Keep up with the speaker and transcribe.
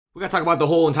We gotta talk about the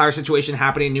whole entire situation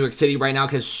happening in New York City right now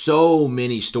because so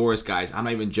many stores, guys. I'm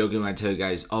not even joking when I tell you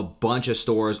guys, a bunch of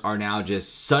stores are now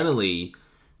just suddenly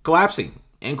collapsing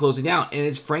and closing down. And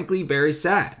it's frankly very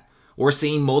sad. We're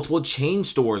seeing multiple chain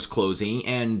stores closing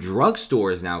and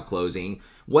drugstores now closing.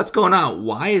 What's going on?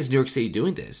 Why is New York City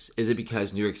doing this? Is it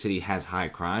because New York City has high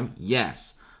crime?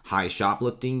 Yes. High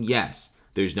shoplifting? Yes.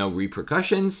 There's no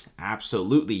repercussions?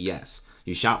 Absolutely yes.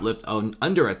 You shoplift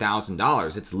under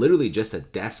 $1,000. It's literally just a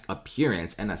desk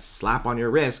appearance and a slap on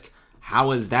your wrist. How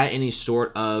is that any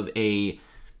sort of a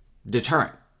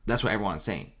deterrent? That's what everyone's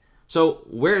saying. So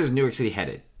where is New York City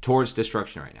headed? Towards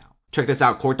destruction right now. Check this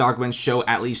out. Court documents show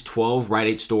at least 12 Rite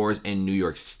Aid stores in New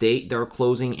York State that are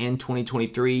closing in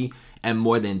 2023 and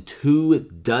more than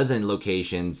 24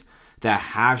 locations that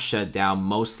have shut down,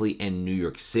 mostly in New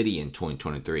York City in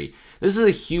 2023. This is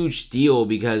a huge deal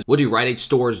because what do Rite Aid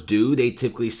stores do? They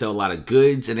typically sell a lot of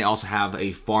goods and they also have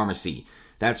a pharmacy.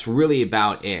 That's really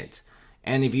about it.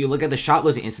 And if you look at the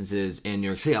shoplifting instances in New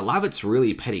York City, a lot of it's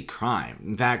really petty crime.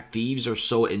 In fact, thieves are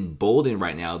so emboldened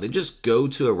right now, they just go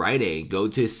to a Rite Aid, go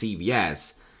to a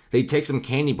CVS, they take some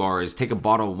candy bars, take a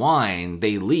bottle of wine,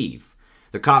 they leave.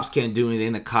 The cops can't do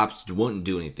anything. The cops won't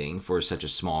do anything for such a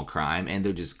small crime. And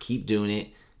they'll just keep doing it,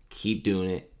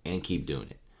 and keep doing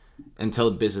it.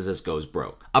 Until the business goes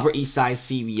broke. Upper East Side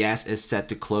CVS is set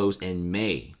to close in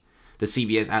May. The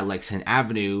CVS at Lexington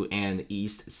Avenue and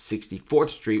East 64th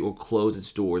Street will close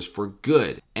its doors for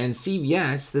good. And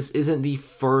CVS, this isn't the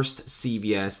first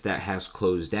CVS that has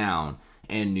closed down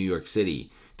in New York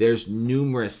City. There's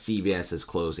numerous CVSs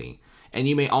closing. And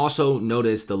you may also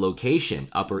notice the location,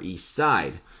 Upper East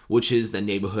Side, which is the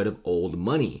neighborhood of old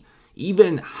money.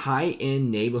 Even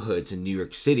high-end neighborhoods in New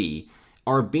York City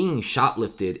are being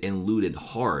shoplifted and looted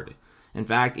hard. In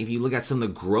fact, if you look at some of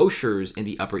the grocers in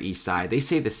the Upper East Side, they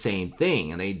say the same thing,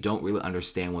 and they don't really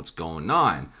understand what's going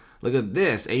on. Look at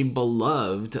this. A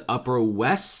beloved Upper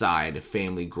West Side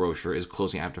family grocer is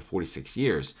closing after 46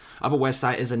 years. Upper West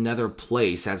Side is another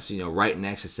place that's, right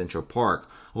next to Central Park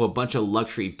with a bunch of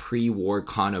luxury pre-war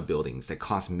condo buildings that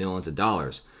cost millions of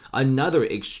dollars. Another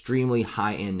extremely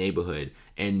high-end neighborhood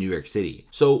in New York City.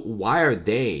 So why are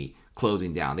they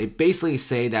closing down? They basically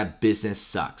say that business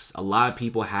sucks. A lot of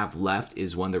people have left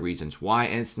is one of the reasons why.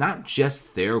 And it's not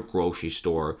just their grocery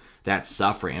store that's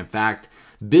suffering. In fact,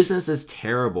 business is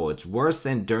terrible. It's worse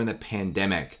than during the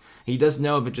pandemic. He doesn't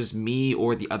know if it's just me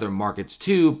or the other markets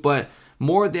too, but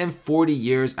more than 40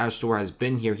 years our store has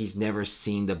been here, he's never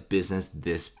seen the business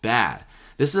this bad.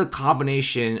 This is a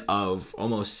combination of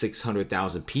almost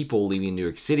 600,000 people leaving New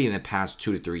York City in the past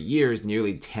 2 to 3 years,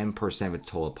 nearly 10% of the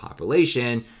total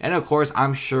population. And of course,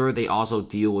 I'm sure they also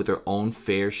deal with their own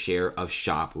fair share of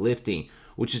shoplifting,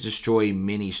 which has destroyed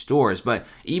many stores. But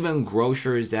even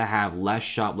grocers that have less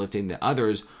shoplifting than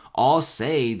others all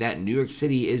say that New York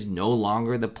City is no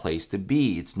longer the place to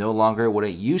be. It's no longer what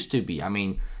it used to be. I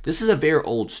mean, this is a very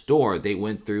old store. They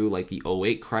went through like the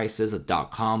 '08 crisis, the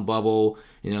dot-com bubble,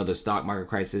 the stock market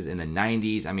crisis in the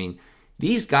 90s. I mean,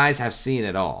 these guys have seen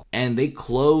it all. And they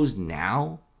close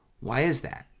now? Why is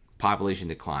that? Population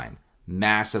decline.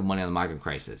 Massive money on the migrant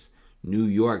crisis. New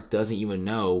York doesn't even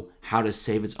know how to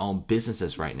save its own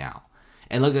businesses right now.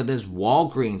 And look at this,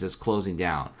 Walgreens is closing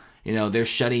down. They're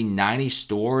shutting 90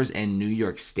 stores in New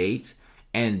York State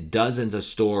and dozens of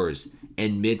stores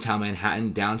in Midtown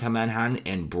Manhattan, Downtown Manhattan,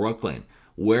 and Brooklyn.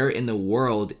 Where in the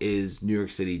world is New York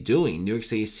City doing? New York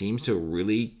City seems to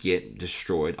really get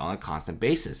destroyed on a constant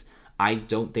basis. I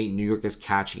don't think New York is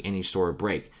catching any sort of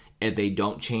break. If they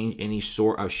don't change any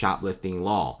sort of shoplifting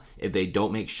law, if they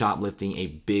don't make shoplifting a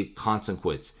big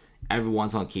consequence,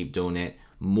 everyone's going to keep doing it.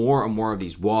 More and more of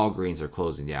these Walgreens are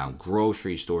closing down.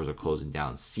 Grocery stores are closing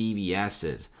down.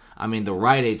 CVS's. I mean, the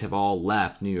Rite Aids have all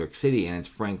left New York City, and it's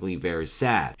frankly very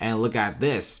sad. And look at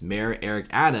this. Mayor Eric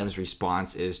Adams'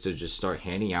 response is to just start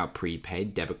handing out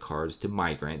prepaid debit cards to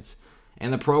migrants.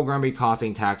 And the program will be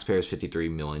costing taxpayers $53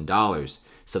 million.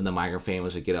 Some of the migrant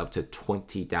families would get up to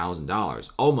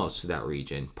 $20,000, almost to that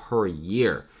region, per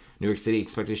year. New York City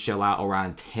expected to shell out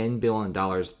around $10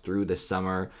 billion through the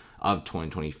summer of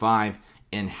 2025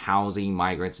 in housing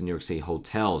migrants in New York City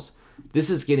hotels.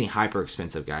 This is getting hyper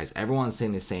expensive, guys. Everyone's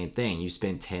saying the same thing. You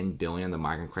spend $10 billion on the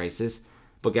migrant crisis,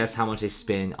 but guess how much they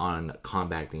spend on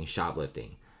combating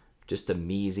shoplifting? Just a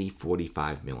measly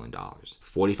 $45 million.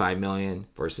 $45 million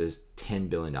versus $10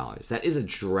 billion. That is a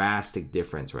drastic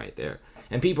difference right there.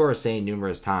 And people are saying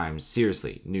numerous times,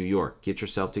 seriously, New York, get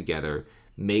yourself together.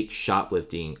 Make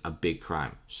shoplifting a big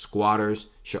crime. Squatters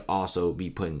should also be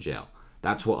put in jail.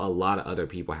 That's what a lot of other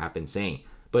people have been saying.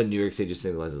 But New York City just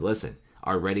said, listen,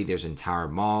 Already there's entire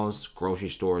malls, grocery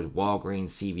stores, Walgreens,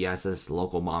 CVS's,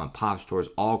 local mom and pop stores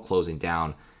all closing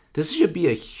down. This should be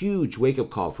a huge wake-up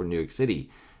call for New York City,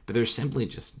 but they're simply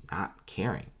just not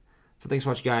caring. So thanks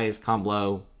for watching, guys. Comment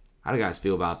below. How do you guys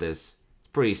feel about this? It's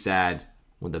pretty sad.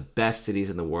 One of the best cities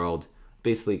in the world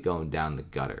basically going down the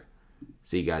gutter.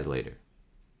 See you guys later.